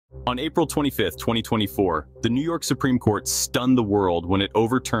On April 25, 2024, the New York Supreme Court stunned the world when it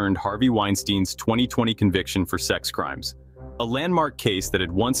overturned Harvey Weinstein's 2020 conviction for sex crimes. A landmark case that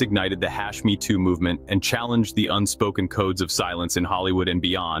had once ignited the #Me Too movement and challenged the unspoken codes of silence in Hollywood and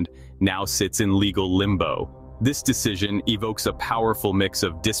beyond now sits in legal limbo. This decision evokes a powerful mix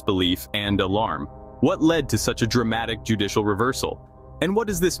of disbelief and alarm. What led to such a dramatic judicial reversal? And what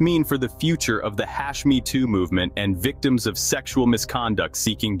does this mean for the future of the #Me Too movement and victims of sexual misconduct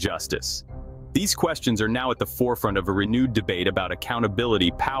seeking justice? These questions are now at the forefront of a renewed debate about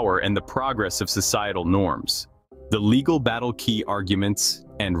accountability, power, and the progress of societal norms. The legal battle, key arguments,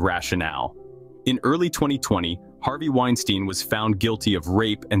 and rationale. In early 2020, Harvey Weinstein was found guilty of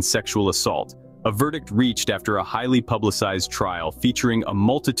rape and sexual assault, a verdict reached after a highly publicized trial featuring a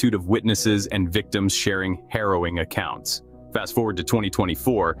multitude of witnesses and victims sharing harrowing accounts. Fast forward to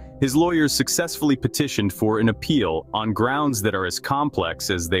 2024, his lawyers successfully petitioned for an appeal on grounds that are as complex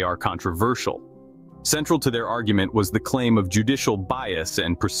as they are controversial. Central to their argument was the claim of judicial bias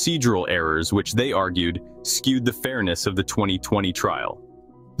and procedural errors which they argued skewed the fairness of the 2020 trial.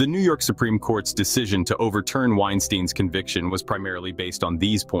 The New York Supreme Court's decision to overturn Weinstein's conviction was primarily based on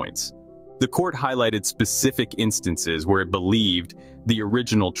these points. The court highlighted specific instances where it believed the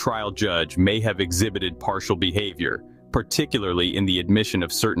original trial judge may have exhibited partial behavior, particularly in the admission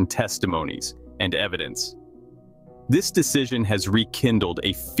of certain testimonies and evidence. This decision has rekindled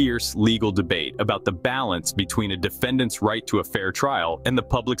a fierce legal debate about the balance between a defendant's right to a fair trial and the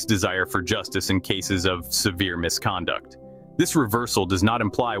public's desire for justice in cases of severe misconduct. This reversal does not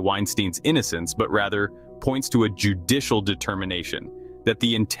imply Weinstein's innocence, but rather points to a judicial determination that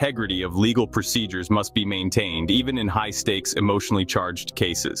the integrity of legal procedures must be maintained even in high-stakes, emotionally charged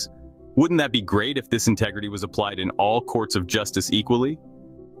cases. Wouldn't that be great if this integrity was applied in all courts of justice equally?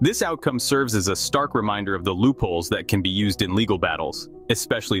 This outcome serves as a stark reminder of the loopholes that can be used in legal battles,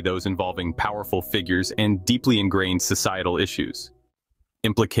 especially those involving powerful figures and deeply ingrained societal issues.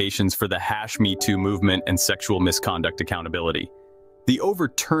 Implications for the #Me Too movement and sexual misconduct accountability. The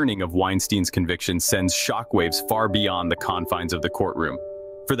overturning of Weinstein's conviction sends shockwaves far beyond the confines of the courtroom.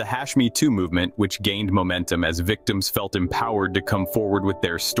 For the #Me Too movement, which gained momentum as victims felt empowered to come forward with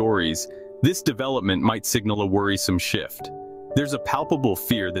their stories, this development might signal a worrisome shift. There's a palpable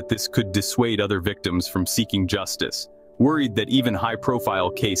fear that this could dissuade other victims from seeking justice, worried that even high-profile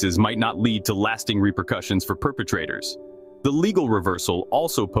cases might not lead to lasting repercussions for perpetrators. The legal reversal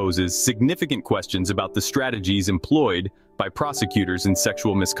also poses significant questions about the strategies employed by prosecutors in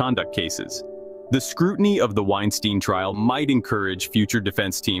sexual misconduct cases. The scrutiny of the Weinstein trial might encourage future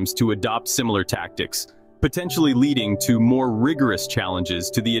defense teams to adopt similar tactics, potentially leading to more rigorous challenges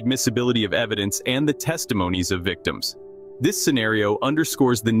to the admissibility of evidence and the testimonies of victims. This scenario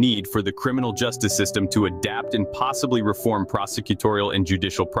underscores the need for the criminal justice system to adapt and possibly reform prosecutorial and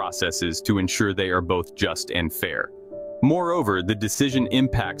judicial processes to ensure they are both just and fair. Moreover, the decision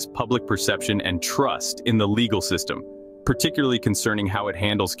impacts public perception and trust in the legal system, particularly concerning how it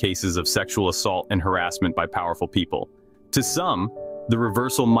handles cases of sexual assault and harassment by powerful people. To some, the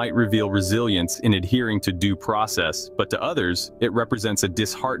reversal might reveal resilience in adhering to due process, but to others, it represents a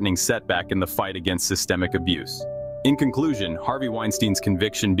disheartening setback in the fight against systemic abuse. In conclusion, Harvey Weinstein's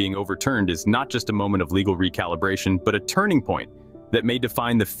conviction being overturned is not just a moment of legal recalibration, but a turning point that may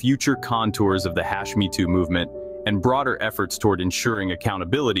define the future contours of the #Me Too movement and broader efforts toward ensuring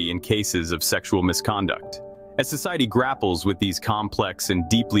accountability in cases of sexual misconduct. As society grapples with these complex and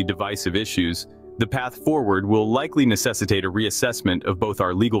deeply divisive issues, the path forward will likely necessitate a reassessment of both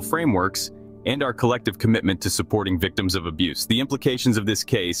our legal frameworks and our collective commitment to supporting victims of abuse. The implications of this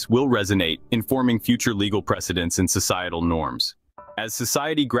case will resonate, informing future legal precedents and societal norms. As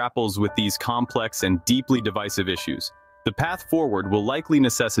society grapples with these complex and deeply divisive issues, the path forward will likely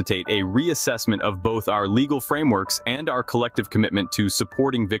necessitate a reassessment of both our legal frameworks and our collective commitment to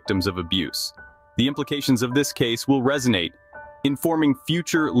supporting victims of abuse. The implications of this case will resonate, informing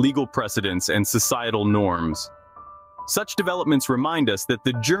future legal precedents and societal norms. Such developments remind us that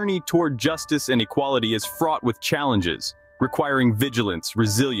the journey toward justice and equality is fraught with challenges, requiring vigilance,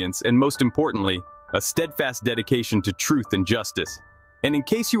 resilience, and most importantly, a steadfast dedication to truth and justice. And in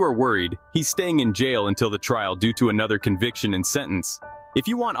case you are worried, he's staying in jail until the trial due to another conviction and sentence. If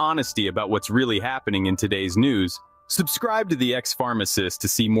you want honesty about what's really happening in today's news, subscribe to the Ex-Pharmacist to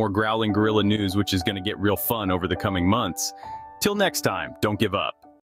see more growling gorilla news, which is going to get real fun over the coming months. Till next time, don't give up.